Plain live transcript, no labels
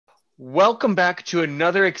Welcome back to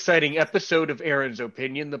another exciting episode of Aaron's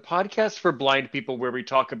Opinion, the podcast for blind people where we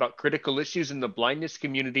talk about critical issues in the blindness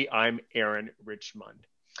community. I'm Aaron Richmond.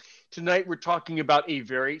 Tonight, we're talking about a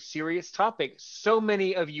very serious topic. So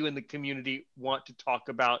many of you in the community want to talk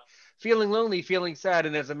about feeling lonely, feeling sad.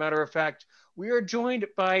 And as a matter of fact, we are joined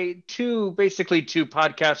by two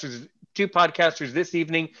podcasters this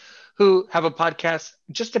evening who have a podcast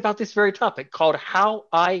just about this very topic called How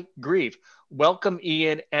I Grieve. Welcome,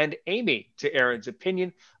 Ian and Amy, to Aaron's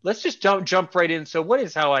Opinion. Let's just jump right in. So, what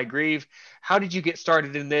is How I Grieve? How did you get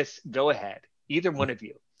started in this? Go ahead, either one of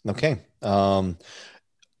you. Okay.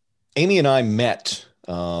 Amy and I met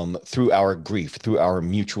through our grief, through our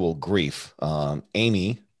mutual grief.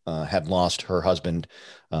 Amy had lost her husband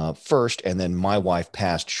first, and then my wife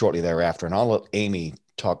passed shortly thereafter. And I'll let Amy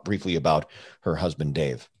talk briefly about her husband,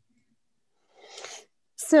 Dave.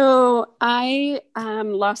 So I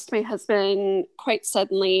lost my husband quite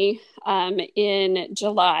suddenly in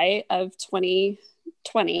July of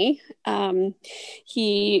 2020.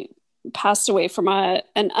 He passed away from an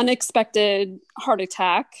unexpected heart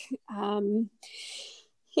attack. I,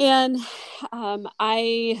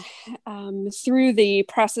 through the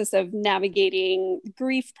process of navigating the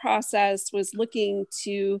grief process, was looking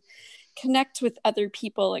to connect with other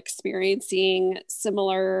people experiencing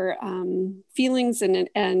similar feelings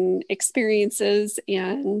and experiences.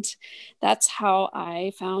 And that's how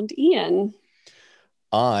I found Ian.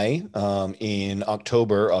 In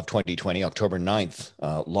October of 2020, October 9th,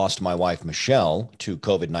 lost my wife, Michelle, to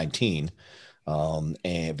COVID-19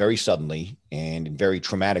 and very suddenly and very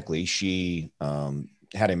traumatically. She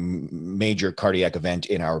had a major cardiac event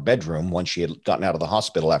in our bedroom once she had gotten out of the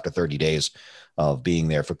hospital after 30 days of being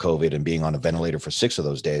there for COVID and being on a ventilator for 6 of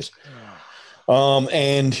those days.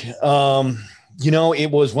 It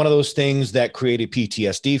was one of those things that created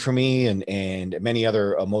PTSD for me and many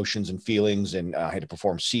other emotions and feelings. And I had to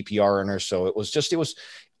perform CPR on her. So it was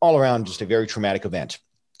all around just a very traumatic event.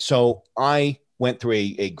 So I went through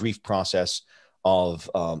a grief process of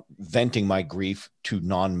venting my grief to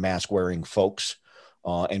non-mask wearing folks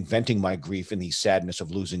and venting my grief in the sadness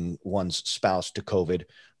of losing one's spouse to COVID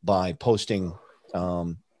by posting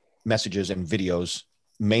messages and videos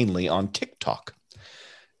mainly on TikTok.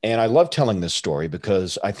 And I love telling this story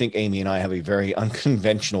because I think Amy and I have a very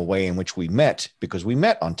unconventional way in which we met, because we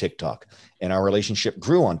met on TikTok and our relationship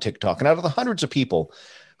grew on TikTok. And out of the hundreds of people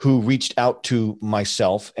who reached out to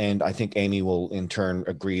myself, and I think Amy will in turn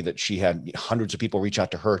agree that she had hundreds of people reach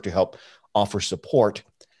out to her to help offer support.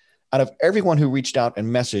 Out of everyone who reached out and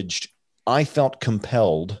messaged, I felt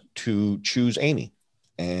compelled to choose Amy.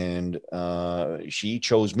 And she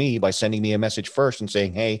chose me by sending me a message first and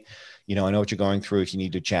saying, hey, I know what you're going through. If you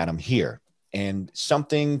need to chat, I'm here. And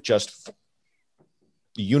something just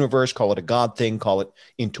the universe, call it a God thing, call it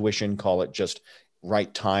intuition, call it just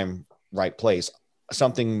right time, right place.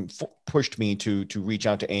 Something pushed me to reach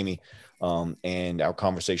out to Amy. And our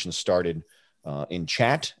conversation started in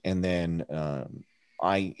chat. And then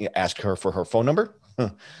I asked her for her phone number.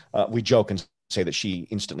 We joke and say that she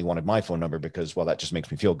instantly wanted my phone number because, well, that just makes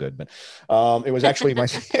me feel good. But it was actually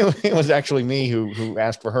it was actually me who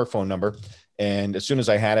asked for her phone number. And as soon as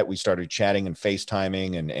I had it, we started chatting and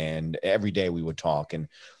FaceTiming, and every day we would talk. And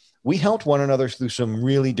we helped one another through some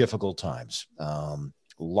really difficult times.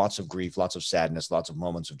 Lots of grief, lots of sadness, lots of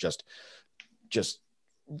moments of just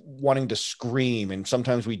wanting to scream. And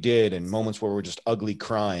sometimes we did, and moments where we're just ugly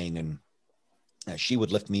crying. And she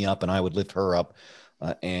would lift me up and I would lift her up.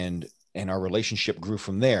 And our relationship grew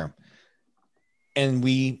from there. And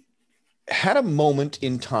we had a moment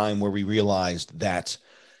in time where we realized that,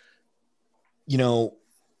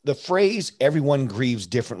 the phrase everyone grieves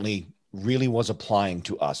differently really was applying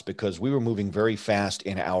to us, because we were moving very fast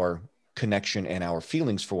in our connection and our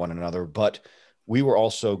feelings for one another, but we were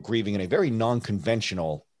also grieving in a very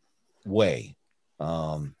non-conventional way.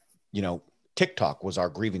 TikTok was our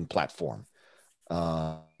grieving platform.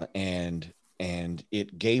 And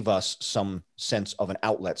it gave us some sense of an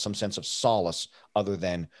outlet, some sense of solace, other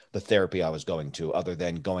than the therapy I was going to, other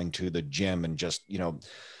than going to the gym and just,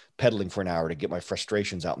 pedaling for an hour to get my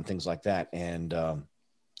frustrations out and things like that. And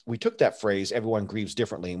we took that phrase, everyone grieves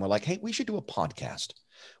differently, and we're like, hey, we should do a podcast.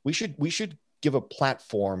 We should give a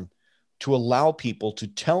platform to allow people to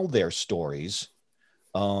tell their stories,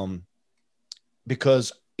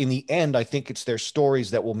 because in the end, I think it's their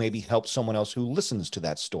stories that will maybe help someone else who listens to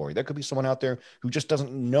that story. There could be someone out there who just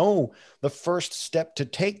doesn't know the first step to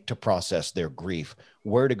take to process their grief,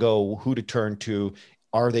 where to go, who to turn to.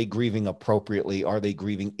 Are they grieving appropriately? Are they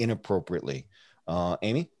grieving inappropriately?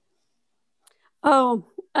 Amy? Oh,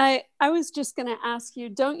 I was just going to ask you,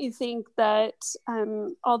 don't you think that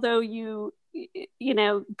although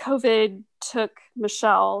COVID took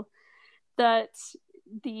Michelle, that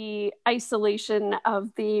the isolation of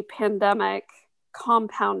the pandemic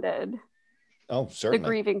compounded Oh, the certainly.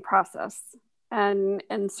 grieving process, and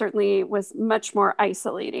certainly was much more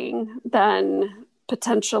isolating than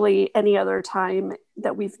potentially any other time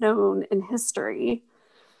that we've known in history.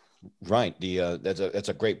 Right. That's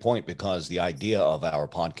a great point, because the idea of our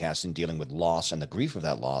podcast in dealing with loss and the grief of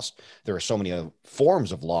that loss, there are so many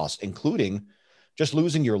forms of loss, including just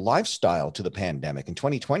losing your lifestyle to the pandemic. In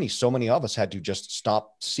 2020, so many of us had to just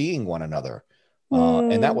stop seeing one another.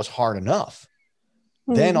 And that was hard enough.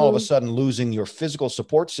 Then all of a sudden losing your physical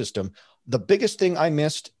support system. The biggest thing I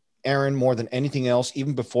missed, Aaron, more than anything else,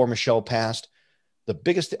 even before Michelle passed, the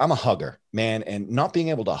biggest, I'm a hugger, man. And not being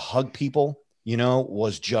able to hug people,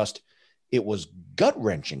 was just, it was gut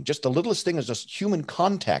wrenching. Just the littlest thing is just human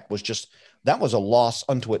contact that was a loss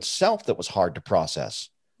unto itself that was hard to process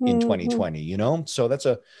in 2020, So that's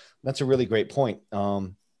a really great point.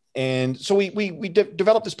 And so we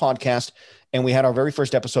developed this podcast, and we had our very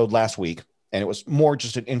first episode last week, and it was more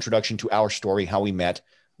just an introduction to our story, how we met,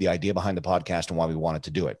 the idea behind the podcast, and why we wanted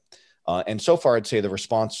to do it. And so far, I'd say the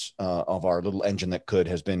response of our little engine that could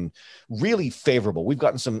has been really favorable. We've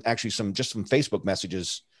gotten some Facebook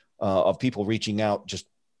messages of people reaching out, just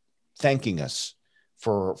thanking us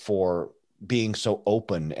for being so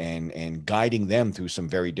open and guiding them through some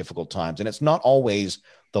very difficult times. And it's not always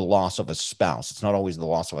the loss of a spouse. It's not always the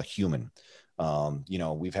loss of a human.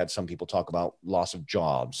 We've had some people talk about loss of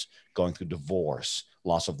jobs, going through divorce,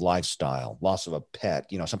 loss of lifestyle, loss of a pet,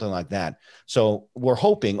 something like that. So we're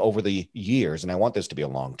hoping over the years, and I want this to be a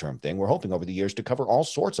long-term thing, we're hoping over the years to cover all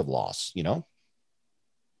sorts of loss,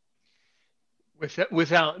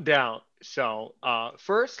 Without doubt. So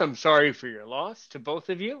first, I'm sorry for your loss to both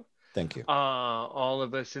of you. Thank you. All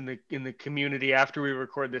of us in the community, after we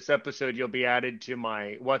record this episode, you'll be added to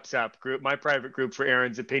my WhatsApp group, my private group for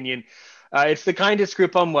Aaron's Opinion. It's the kindest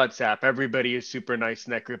group on WhatsApp. Everybody is super nice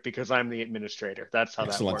in that group because I'm the administrator. That's how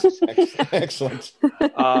that works. Excellent.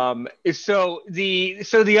 So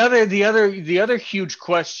the other huge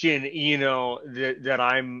question, that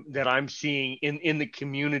I'm seeing in the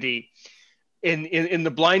community, in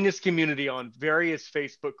the blindness community, on various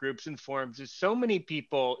Facebook groups and forums, is so many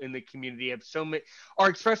people in the community are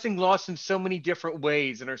expressing loss in so many different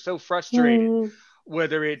ways and are so frustrated.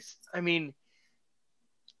 Whether it's,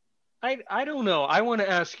 I don't know. I want to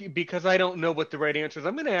ask you, because I don't know what the right answer is.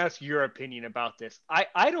 I'm going to ask your opinion about this.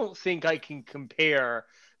 I don't think I can compare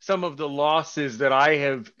some of the losses that I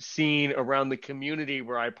have seen around the community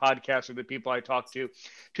where I podcast, or the people I talk to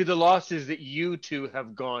the losses that you two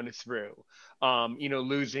have gone through.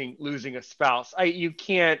 Losing a spouse. You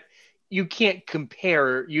can't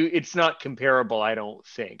compare. It's not comparable, I don't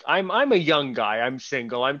think. I'm a young guy. I'm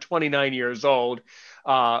single. I'm 29 years old.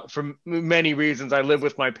 For many reasons, I live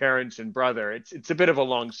with my parents and brother. It's a bit of a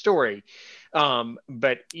long story,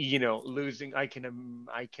 but losing. I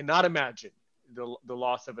cannot imagine the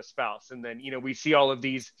loss of a spouse. And then we see all of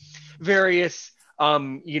these various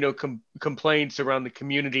complaints around the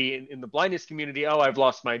community, in the blindness community. Oh, I've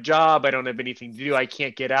lost my job. I don't have anything to do. I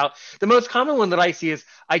can't get out. The most common one that I see is,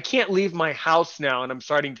 I can't leave my house now, and I'm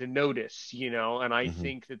starting to notice, and I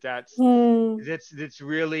think that's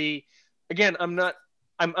really, again, I'm not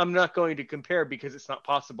going to compare because it's not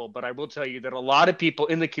possible, but I will tell you that a lot of people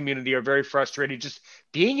in the community are very frustrated just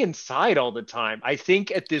being inside all the time. I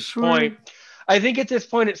think at this point,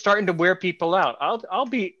 it's starting to wear people out. I'll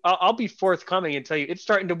be forthcoming and tell you, it's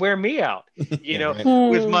starting to wear me out. Right.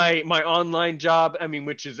 With my online job,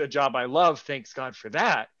 which is a job I love, thanks God for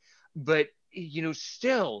that. But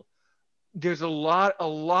still, there's a lot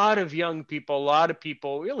of young people, a lot of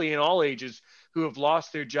people really in all ages, who have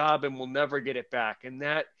lost their job and will never get it back. And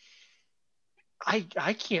that, I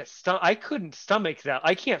couldn't stomach that.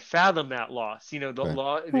 I can't fathom that loss.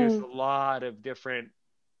 There's a lot of different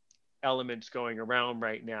elements going around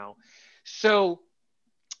right now. So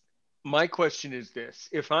my question is this: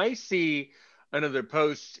 if I see another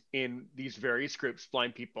post in these various groups,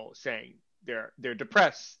 blind people, saying they're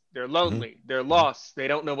depressed, they're lonely, they're lost, they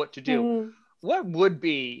don't know what to do, what would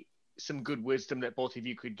be some good wisdom that both of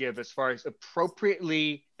you could give as far as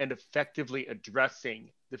appropriately and effectively addressing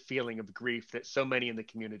the feeling of grief that so many in the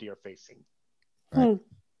community are facing? Right.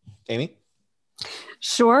 Amy?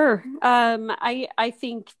 Sure. I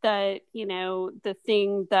think that, the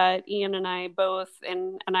thing that Ian and I both,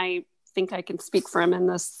 and I think I can speak for him in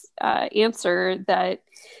this answer, that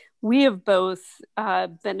we have both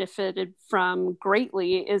benefited from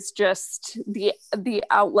greatly, is just the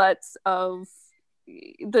outlets of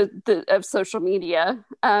of social media.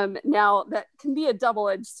 Now that can be a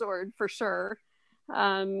double-edged sword for sure.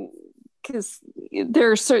 Because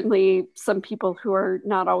there are certainly some people who are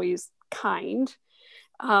not always kind.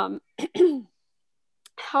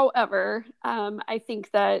 However, I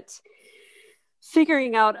think that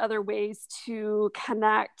figuring out other ways to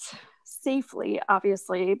connect safely,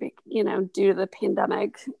 obviously, due to the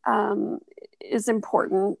pandemic, is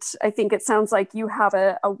important. I think it sounds like you have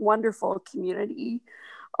a wonderful community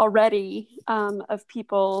already of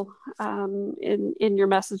people in your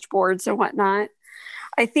message boards and whatnot.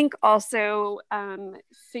 I think also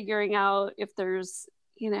figuring out if there's,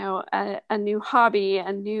 a new hobby,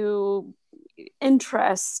 a new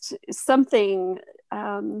interest, something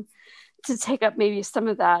to take up maybe some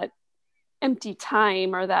of that empty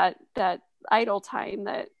time or that idle time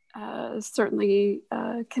that certainly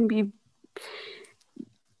can be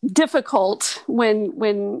difficult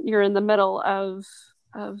when you're in the middle of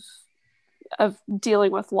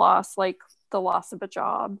dealing with loss, like the loss of a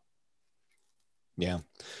job. Yeah.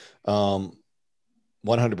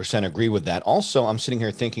 100% agree with that. Also, I'm sitting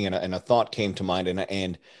here thinking, and a thought came to mind,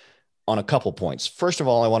 and on a couple points. First of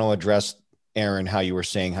all, I want to address, Aaron, how you were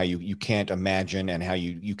saying how you can't imagine and how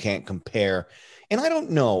you can't compare. And I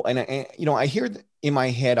don't know. And I hear in my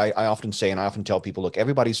head, I often say, and I often tell people, look,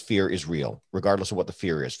 everybody's fear is real, regardless of what the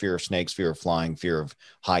fear is. Fear of snakes, fear of flying, fear of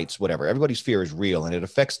heights, whatever. Everybody's fear is real, and it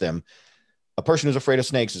affects them. A person who's afraid of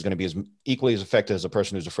snakes is going to be equally as affected as a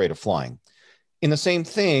person who's afraid of flying. In the same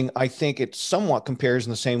thing, I think it somewhat compares in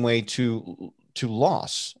the same way to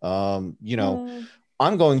loss. I'm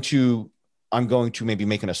going to maybe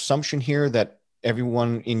make an assumption here that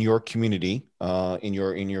everyone in your community, in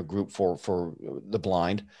your group for the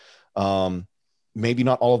blind, maybe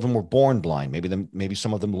not all of them were born blind. Maybe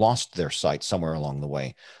some of them lost their sight somewhere along the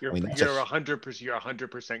way. You're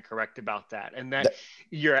 100% correct about that, and that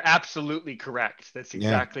you're absolutely correct. That's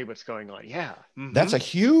exactly what's going on. Yeah, mm-hmm. That's a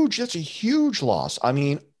huge loss. I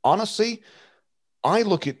mean, honestly, I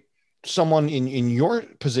look at someone in your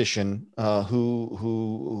position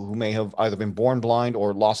who may have either been born blind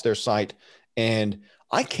or lost their sight, and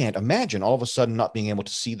I can't imagine all of a sudden not being able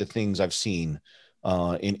to see the things I've seen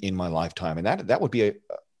in my lifetime, and that would be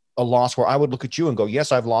a loss where I would look at you and go,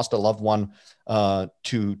 yes, I've lost a loved one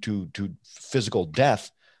to physical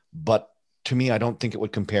death, but to me, I don't think it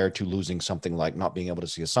would compare to losing something like not being able to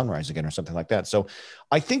see a sunrise again or something like that. So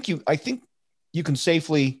I think you can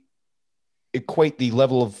safely equate the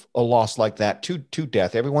level of a loss like that to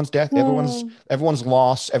death. Everyone's death, everyone's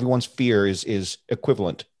loss, everyone's fear is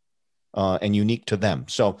equivalent and unique to them.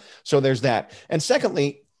 So there's that. And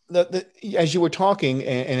secondly, as you were talking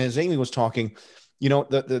and as Amy was talking,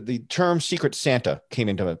 the term Secret Santa came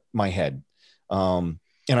into my head. And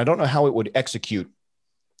I don't know how it would execute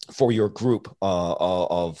for your group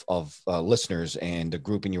of listeners and the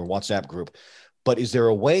group in your WhatsApp group, but is there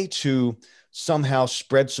a way to somehow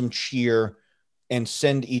spread some cheer and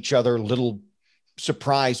send each other little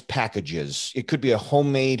surprise packages? It could be a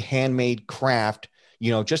homemade, handmade craft,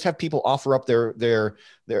 just have people offer up their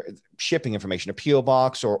shipping information, a PO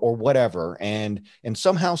box or whatever, and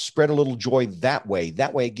somehow spread a little joy that way.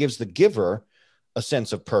 That way it gives the giver a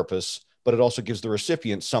sense of purpose, but it also gives the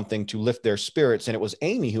recipient something to lift their spirits. And it was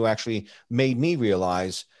Amy who actually made me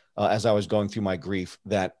realize as I was going through my grief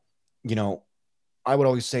that, I would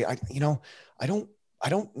always say, I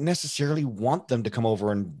don't necessarily want them to come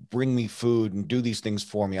over and bring me food and do these things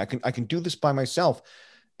for me. I can do this by myself.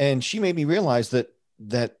 And she made me realize that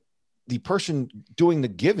the person doing the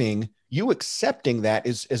giving, you accepting that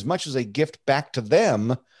is as much as a gift back to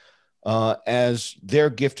them as their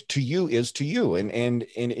gift to you is to you. And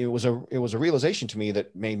it was a realization to me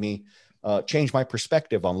that made me change my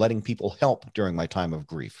perspective on letting people help during my time of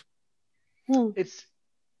grief.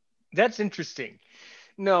 That's interesting.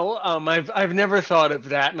 No, I've never thought of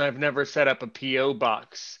that, and I've never set up a PO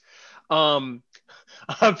box.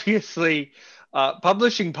 Obviously,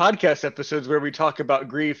 publishing podcast episodes where we talk about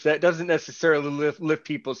grief, that doesn't necessarily lift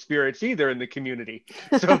people's spirits either in the community.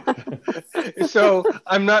 So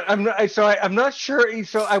I'm not sure.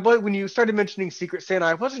 So when you started mentioning Secret Santa,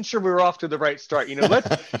 I wasn't sure we were off to the right start.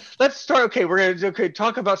 Let's start. Okay, we're gonna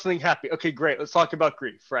talk about something happy. Okay, great. Let's talk about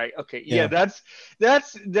grief, right? Okay, yeah. That's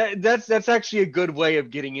actually a good way of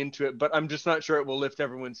getting into it, but I'm just not sure it will lift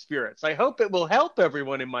everyone's spirits. I hope it will help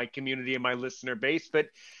everyone in my community and my listener base, but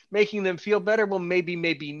making them feel better, well, maybe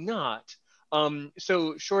not.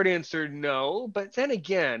 So short answer, no. But then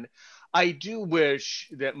again, I do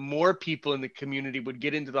wish that more people in the community would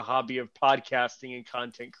get into the hobby of podcasting and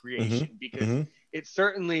content creation, because it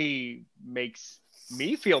certainly makes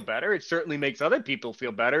me feel better. It certainly makes other people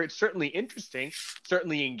feel better. It's certainly interesting,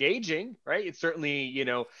 certainly engaging, right? It's certainly,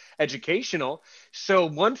 educational. So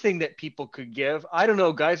one thing that people could give, I don't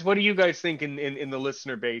know, guys, what do you guys think in the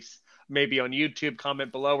listener base? Maybe on YouTube,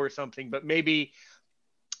 comment below or something, but maybe,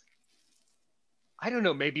 I don't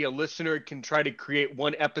know, maybe a listener can try to create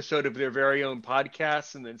one episode of their very own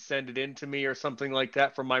podcast and then send it in to me or something like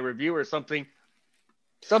that for my review or something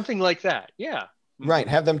like that. Yeah. Right.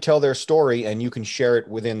 Have them tell their story and you can share it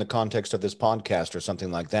within the context of this podcast or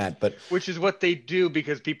something like that. But which is what they do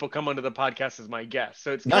because people come onto the podcast as my guest.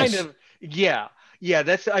 So it's nice. kind of, yeah.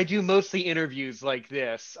 I do mostly interviews like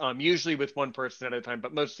this, usually with one person at a time,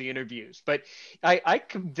 but mostly interviews. But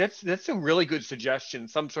that's a really good suggestion.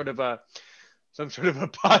 Some sort of a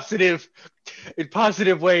positive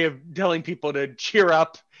way of telling people to cheer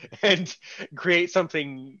up and create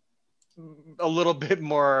something a little bit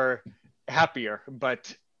more happier.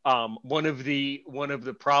 But one of the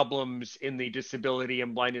problems in the disability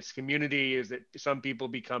and blindness community is that some people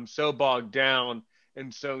become so bogged down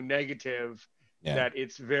and so negative that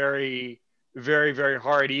it's very, very, very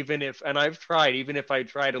hard. Even if I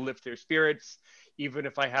try to lift their spirits, even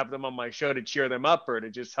if I have them on my show to cheer them up or to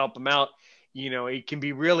just help them out, it can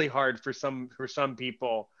be really hard for some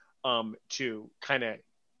people to kind of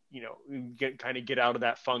get out of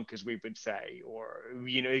that funk, as we would say, or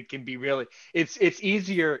it can be really, it's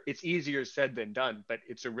easier said than done, but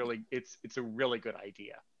it's a really good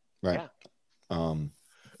idea. Right.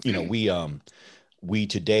 Yeah. We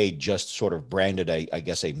today just sort of branded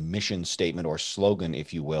a mission statement or slogan,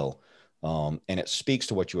 if you will, and it speaks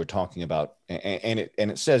to what you were talking about, and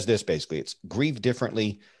it says this basically: it's grieve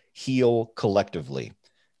differently, heal collectively.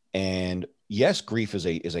 And yes, grief is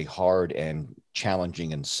a hard and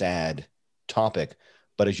challenging and sad topic,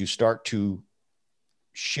 but as you start to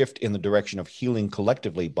shift in the direction of healing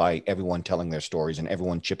collectively by everyone telling their stories and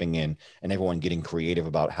everyone chipping in and everyone getting creative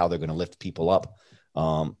about how they're going to lift people up,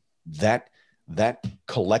 that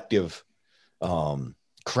collective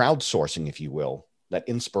crowdsourcing, if you will, that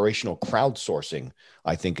inspirational crowdsourcing,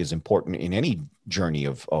 I think is important in any journey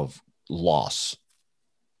of loss.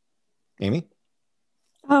 Amy?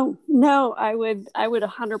 Oh, no, I would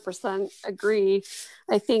 100% agree.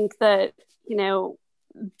 I think that,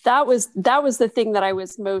 that was the thing that I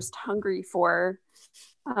was most hungry for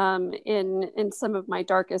in some of my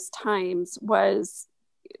darkest times was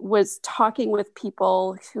talking with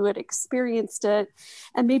people who had experienced it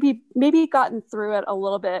and maybe gotten through it a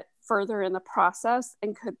little bit further in the process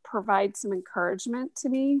and could provide some encouragement to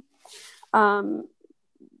me.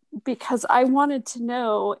 Because I wanted to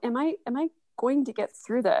know, am I going to get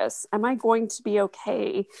through this? Am I going to be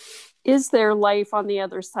okay? Is there life on the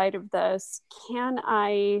other side of this?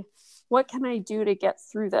 What can I do to get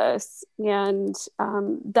through this? And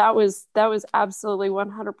that was absolutely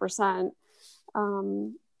 100%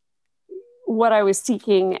 what I was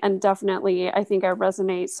seeking. And definitely, I think I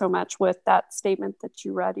resonate so much with that statement that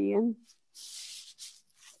you read, Ian.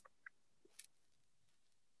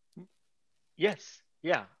 Yes.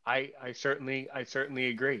 Yeah. I certainly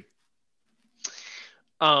agree.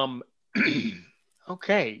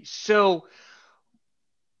 Okay. So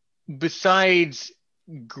besides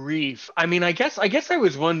grief, I mean, I guess I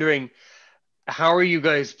was wondering, how are you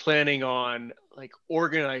guys planning on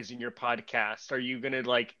organizing your podcast? Are you going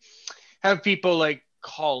to have people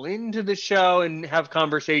call into the show and have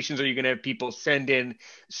conversations? Are you going to have people send in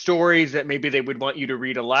stories that maybe they would want you to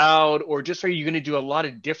read aloud, or just are you going to do a lot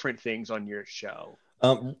of different things on your show?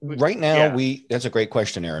 Right now, that's a great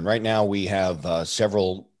question, Aaron. Right now, we have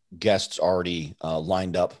several guests already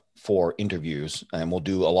lined up for interviews, and we'll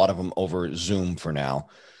do a lot of them over Zoom for now,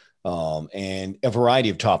 and a variety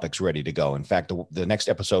of topics ready to go. In fact, the next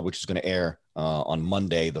episode, which is going to air on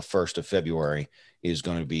Monday, the 1st of February, is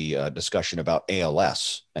going to be a discussion about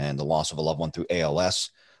ALS and the loss of a loved one through ALS,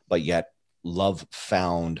 but yet love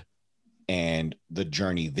found and the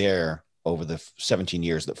journey there over the 17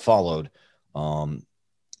 years that followed,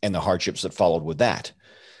 and the hardships that followed with that.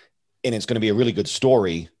 And it's going to be a really good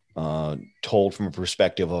story told from a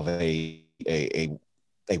perspective of a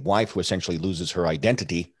wife who essentially loses her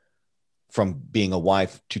identity from being a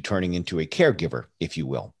wife to turning into a caregiver, if you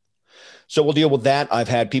will. So we'll deal with that. I've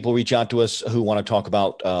had people reach out to us who want to talk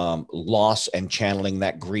about loss and channeling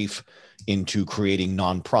that grief into creating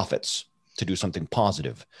nonprofits to do something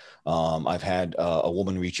positive. I've had a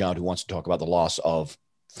woman reach out who wants to talk about the loss of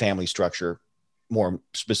family structure, more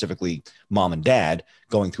specifically mom and dad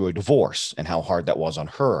going through a divorce and how hard that was on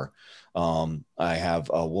her. I have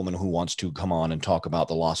a woman who wants to come on and talk about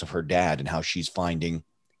the loss of her dad and how she's finding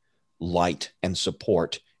light and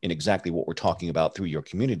support in exactly what we're talking about through your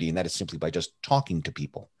community. And that is simply by just talking to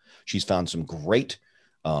people. She's found some great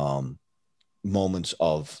moments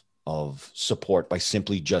of support by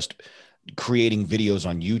simply just creating videos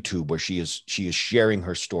on YouTube where she is sharing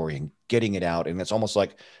her story and getting it out. And it's almost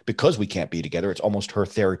like, because we can't be together, it's almost her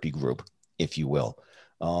therapy group, if you will.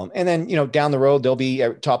 And then, down the road, there'll be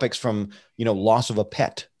topics from, loss of a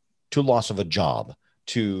pet to loss of a job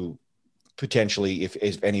to potentially,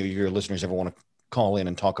 if any of your listeners ever want to call in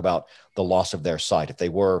and talk about the loss of their sight, if they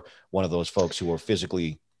were one of those folks who were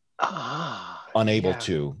physically unable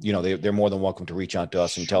to, they're more than welcome to reach out to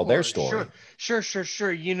us and tell their story.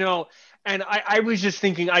 Sure. And I was just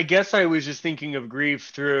thinking, I guess I was just thinking of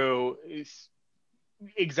grief through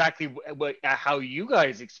exactly how you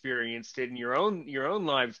guys experienced it in your own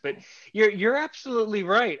lives, but you're absolutely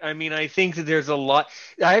right. I mean, I think that there's a lot.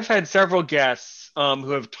 I've had several guests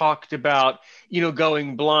who have talked about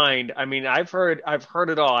going blind. I mean, I've heard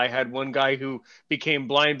it all. I had one guy who became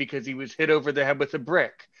blind because he was hit over the head with a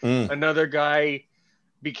brick. Another guy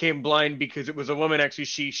became blind because it was a woman, actually,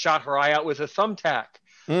 she shot her eye out with a thumbtack.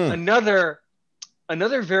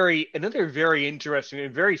 Another very interesting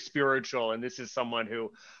and very spiritual, and this is someone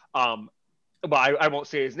who I won't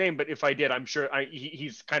say his name, but if I did, I'm sure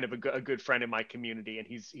he's kind of a good friend in my community, and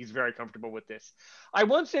he's very comfortable with this. I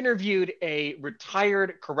once interviewed a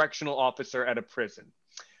retired correctional officer at a prison,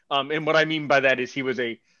 and what I mean by that is he was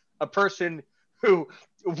a person who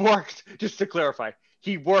worked, just to clarify,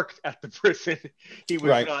 he worked at the prison. He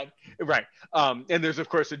was not right. And there's of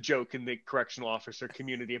course a joke in the correctional officer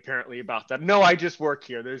community apparently about that. No, I just work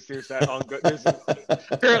here. There's that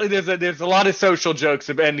apparently there's a lot of social jokes,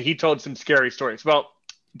 and he told some scary stories. Well,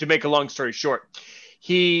 to make a long story short,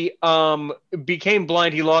 he became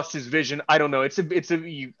blind. He lost his vision. I don't know. I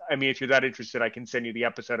mean, if you're that interested, I can send you the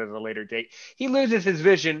episode at a later date. He loses his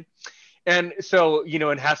vision, and so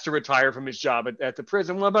and has to retire from his job at the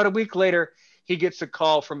prison. Well, about a week later, he gets a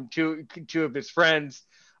call from two of his friends,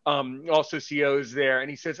 also COs there, and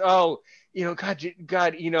he says, "Oh, God,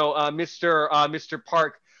 Mr.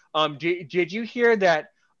 Park, did you hear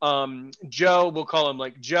that Joe? We'll call him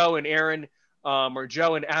like Joe and Aaron, or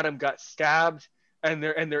Joe and Adam got stabbed, and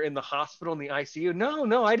they're in the hospital in the ICU."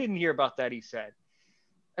 No, I didn't hear about that, he said.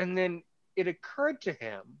 And then it occurred to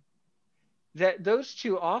him that those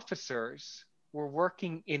two officers were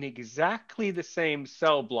working in exactly the same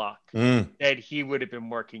cell block that he would have been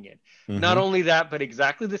working in. Not only that, but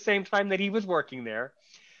exactly the same time that he was working there,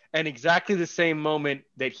 and exactly the same moment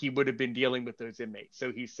that he would have been dealing with those inmates.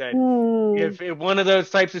 So he said, if one of those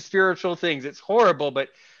types of spiritual things, it's horrible, but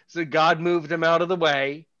so God moved him out of the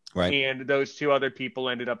way, and those two other people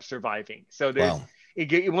ended up surviving. So there's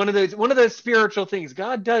one of those spiritual things.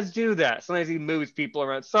 God does do that. Sometimes he moves people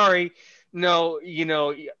around. Sorry. No,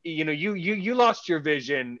 you lost your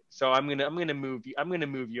vision, so I'm gonna move you. I'm gonna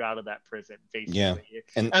move you out of that prison, basically. Yeah.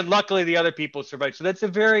 And luckily, the other people survived. So that's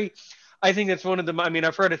I think that's one of the. I mean,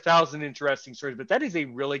 I've heard 1,000 interesting stories, but that is a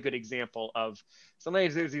really good example of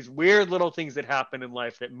sometimes there's these weird little things that happen in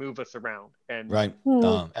life that move us around. And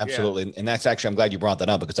absolutely. Yeah. And that's actually, I'm glad you brought that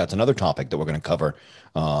up, because that's another topic that we're going to cover.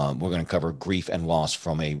 We're going to cover grief and loss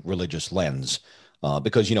from a religious lens.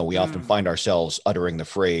 Because, we often find ourselves uttering the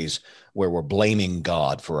phrase where we're blaming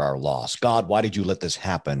God for our loss. God, why did you let this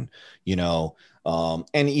happen?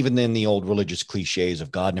 And even then the old religious cliches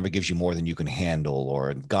of God never gives you more than you can handle,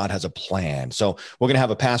 or God has a plan. So we're going to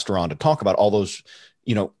have a pastor on to talk about all those,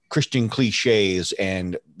 Christian cliches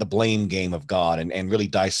and the blame game of God, and really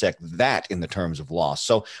dissect that in the terms of loss.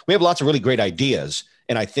 So we have lots of really great ideas.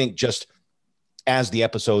 And I think just as the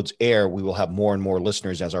episodes air, we will have more and more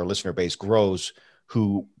listeners as our listener base grows,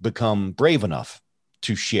 who become brave enough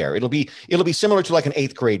to share. It'll be similar to like an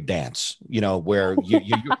 8th grade dance, where you're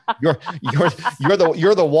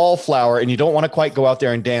the wallflower and you don't want to quite go out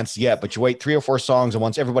there and dance yet, but you wait 3 or 4 songs, and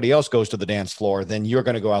once everybody else goes to the dance floor, then you're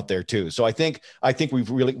going to go out there too. So I think we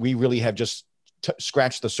really have just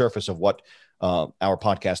scratched the surface of what our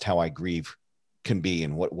podcast, How I Grieve, can be,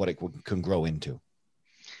 and what it can grow into.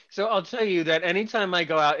 So I'll tell you that anytime I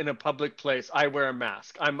go out in a public place, I wear a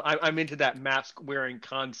mask. I'm into that mask wearing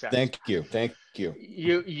concept. Thank you.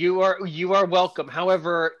 You are welcome.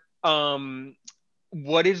 However,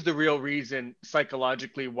 what is the real reason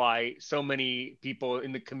psychologically why so many people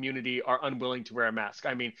in the community are unwilling to wear a mask?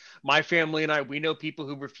 I mean, my family and we know people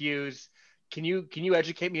who refuse. Can you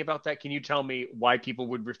educate me about that? Can you tell me why people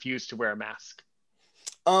would refuse to wear a mask?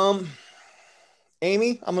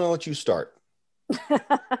 Amy, I'm going to let you start.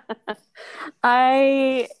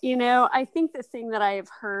 I think the thing that I have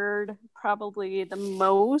heard probably the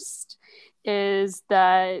most is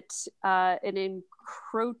that it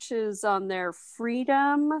encroaches on their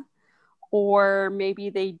freedom, or maybe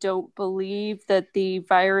they don't believe that the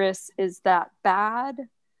virus is that bad,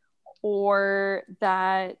 or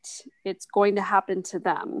that it's going to happen to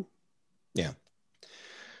them. Yeah.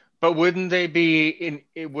 But wouldn't they be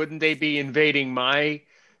invading my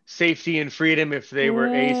safety and freedom if they were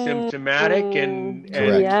asymptomatic and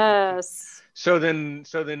Correct. Yes. so then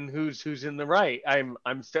who's in the right? I'm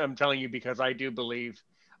telling you, because I do believe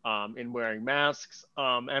in wearing masks,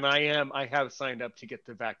 and I have signed up to get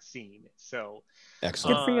the vaccine. So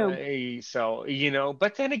Excellent. Good for you. so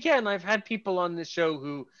but then again, I've had people on this show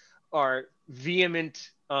who are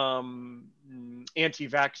vehement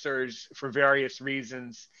anti-vaxxers for various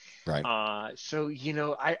reasons. Right. So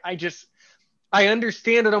I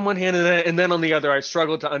understand it on one hand, and then on the other, I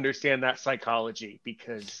struggle to understand that psychology,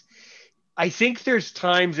 because I think there's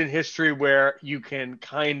times in history where you can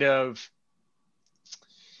kind of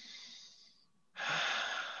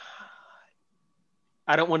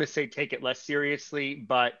I don't want to say take it less seriously,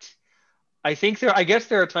 but I guess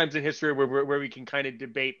there are times in history where we can kind of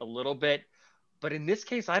debate a little bit. But in this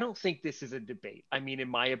case, I don't think this is a debate. I mean, in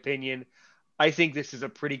my opinion, I think this is a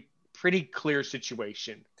pretty clear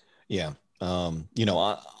situation. Yeah.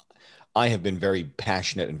 I have been very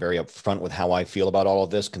passionate and very upfront with how I feel about all of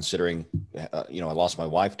this, considering, I lost my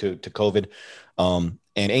wife to COVID. And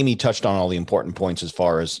Amy touched on all the important points as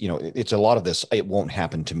far as, it's a lot of this, it won't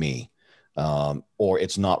happen to me, or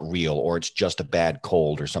it's not real, or it's just a bad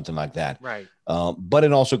cold or something like that. Right. But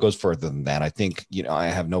it also goes further than that. I think, I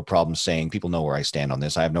have no problem saying, people know where I stand on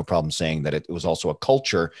this. I have no problem saying that it was also a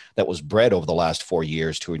culture that was bred over the last 4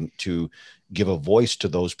 years to give a voice to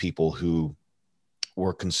those people who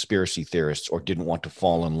were conspiracy theorists or didn't want to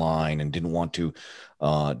fall in line and didn't want to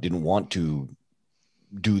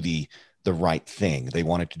do the right thing. They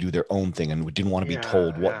wanted to do their own thing and didn't want to be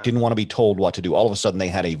told what to do. All of a sudden they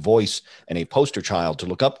had a voice and a poster child to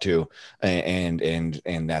look up to.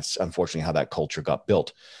 And that's unfortunately how that culture got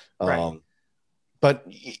built. Right. But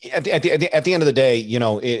at the end of the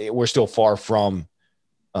day, we're still far from,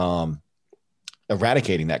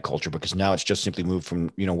 eradicating that culture, because now it's just simply moved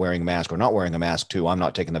from, wearing a mask or not wearing a mask to I'm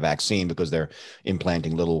not taking the vaccine because they're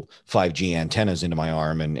implanting little 5G antennas into my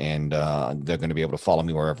arm and they're going to be able to follow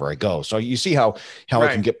me wherever I go. So you see how it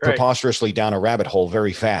can get preposterously down a rabbit hole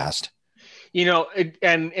very fast.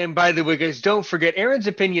 And by the way, guys, don't forget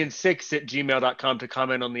aaronsopinion6@gmail.com to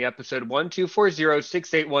comment on the episode.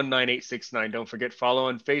 1-240-681-9869. Don't forget, follow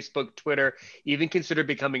on Facebook, Twitter, even consider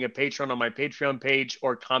becoming a patron on my Patreon page,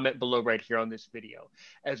 or comment below right here on this video.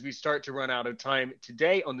 As we start to run out of time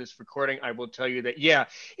today on this recording, I will tell you that,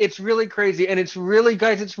 it's really crazy. And it's really,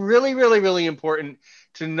 guys, it's really, really, really important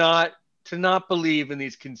to not believe in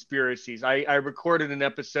these conspiracies. I recorded an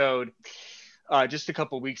episode just a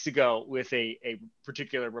couple weeks ago with a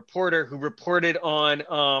particular reporter who reported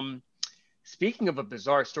on, speaking of a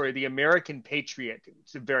bizarre story, the American Patriot.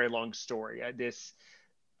 It's a very long story. This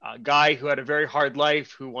guy who had a very hard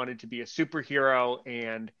life, who wanted to be a superhero,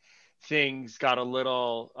 and things got a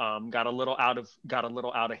little out of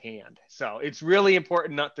hand. So it's really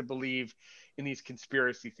important not to believe in these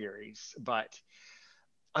conspiracy theories, but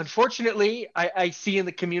unfortunately, I see in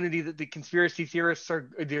the community that the conspiracy theorists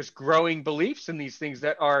there's growing beliefs in these things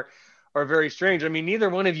that are very strange. I mean, neither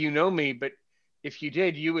one of you know me, but if you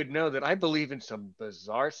did, you would know that I believe in some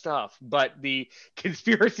bizarre stuff. But the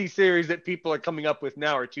conspiracy theories that people are coming up with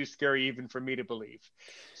now are too scary even for me to believe.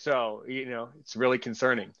 So, it's really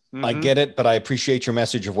concerning. Mm-hmm. I get it, but I appreciate your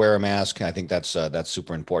message of wear a mask. I think that's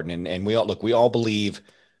super important. And we all believe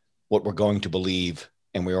what we're going to believe,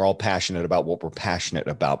 and we are all passionate about what we're passionate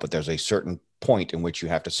about, but there's a certain point in which you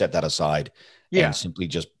have to set that aside and simply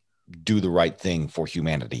just do the right thing for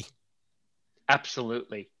humanity.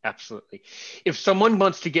 Absolutely. Absolutely. If someone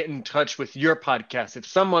wants to get in touch with your podcast, if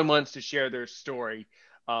someone wants to share their story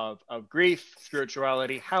of grief,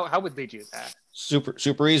 spirituality, how would they do that? Super,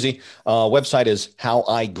 super easy. Website is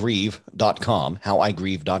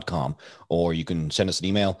howigrieve.com, or you can send us an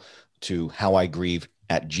email to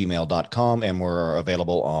howigrieve@gmail.com, and we're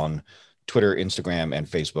available on Twitter, Instagram, and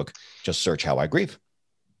Facebook. Just search How I Grieve.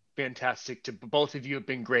 Fantastic. To both of you have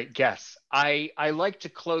been great guests. I like to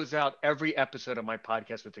close out every episode of my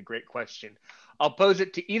podcast with a great question. I'll pose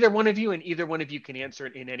it to either one of you, and either one of you can answer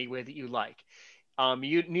it in any way that you like.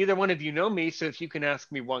 Neither one of you know me, so if you can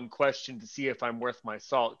ask me one question to see if I'm worth my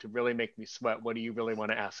salt, to really make me sweat, what do you really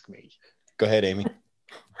want to ask me? Go ahead, Amy.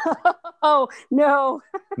 Oh, no.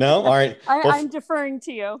 No? All right. Well, I'm deferring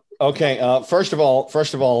to you. okay. First of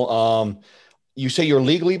all, you say you're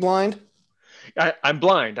legally blind? I'm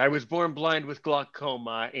blind. I was born blind with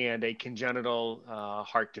glaucoma and a congenital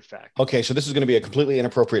heart defect. Okay, so this is going to be a completely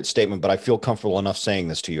inappropriate statement, but I feel comfortable enough saying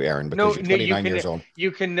this to you, Aaron, because No, you're no, 29 years old.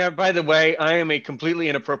 you can never. By the way, I am a completely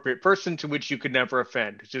inappropriate person to which you could never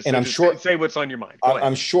offend. Just And so I'm just sure say what's on your mind. Go ahead.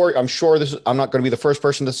 I'm sure this is, I'm not going to be the first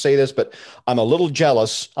person to say this, but I'm a little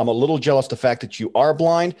jealous. I'm a little jealous the fact that you are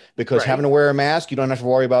blind, because Right. having to wear a mask, you don't have to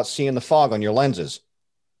worry about seeing the fog on your lenses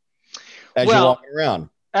as you're Well, walking around.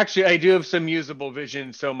 actually, I do have some usable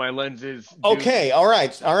vision, so my lenses Okay, all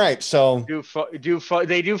right. So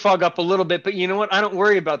they do fog up a little bit, but you know what? I don't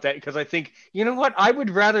worry about that because I think, you know what? I would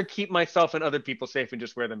rather keep myself and other people safe and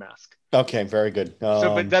just wear the mask. okay, very good.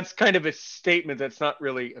 So, but that's kind of a statement. That's not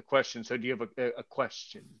really a question. So, do you have a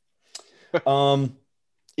question?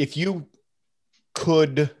 If you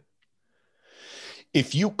could,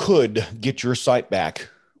 get your sight back,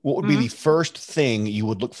 what would be the first thing you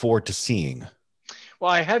would look forward to seeing? Well,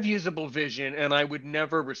 I have usable vision, and I would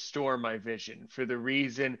never restore my vision for the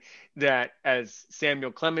reason that, as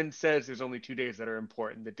Samuel Clemens says, there's only 2 days that are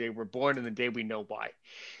important: the day we're born and the day we know why.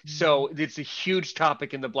 So it's a huge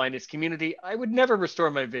topic in the blindness community. I would never restore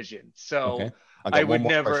my vision. So Okay, I I got one would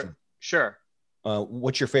more never. question. Sure.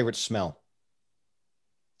 What's your favorite smell?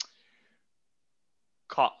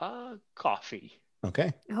 Coffee.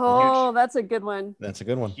 Okay. Oh, that's a good one. That's a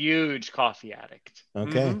good one. Huge coffee addict.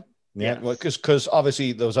 Okay. Yeah. Yes. Well, because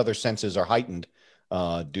obviously those other senses are heightened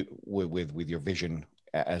with your vision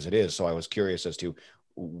as it is. So I was curious as to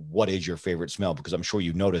what is your favorite smell, because I'm sure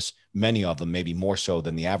you notice many of them, maybe more so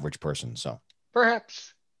than the average person. So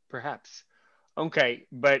Perhaps. Okay,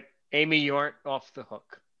 but Amy, you aren't off the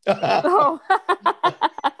hook. Oh.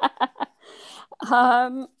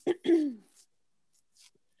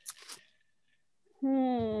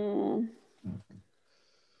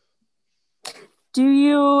 Do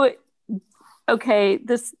you, okay,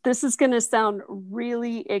 this is going to sound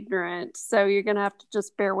really ignorant, so you're going to have to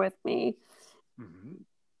just bear with me.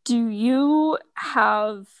 Do you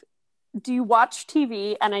watch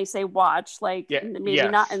TV? And I say watch, like maybe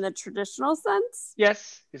yes. not in the traditional sense.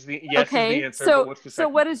 Yes is the answer. So, but what's the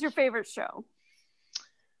second what is your favorite show?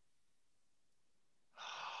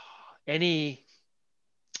 Any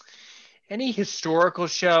historical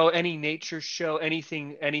show, any nature show,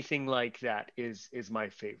 anything like that is my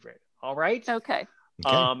favorite. All right. Okay.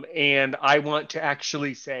 And I want to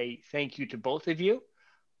actually say thank you to both of you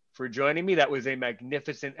for joining me. That was a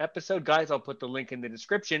magnificent episode, guys. I'll put the link in the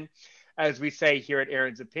description. As we say here at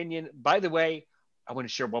Aaron's Opinion. By the way, I want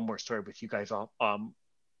to share one more story with you guys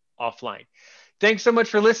offline. Thanks so much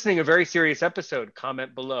for listening. A very serious episode.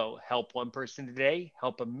 Comment below. Help one person today.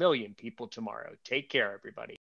 Help a million people tomorrow. Take care, everybody.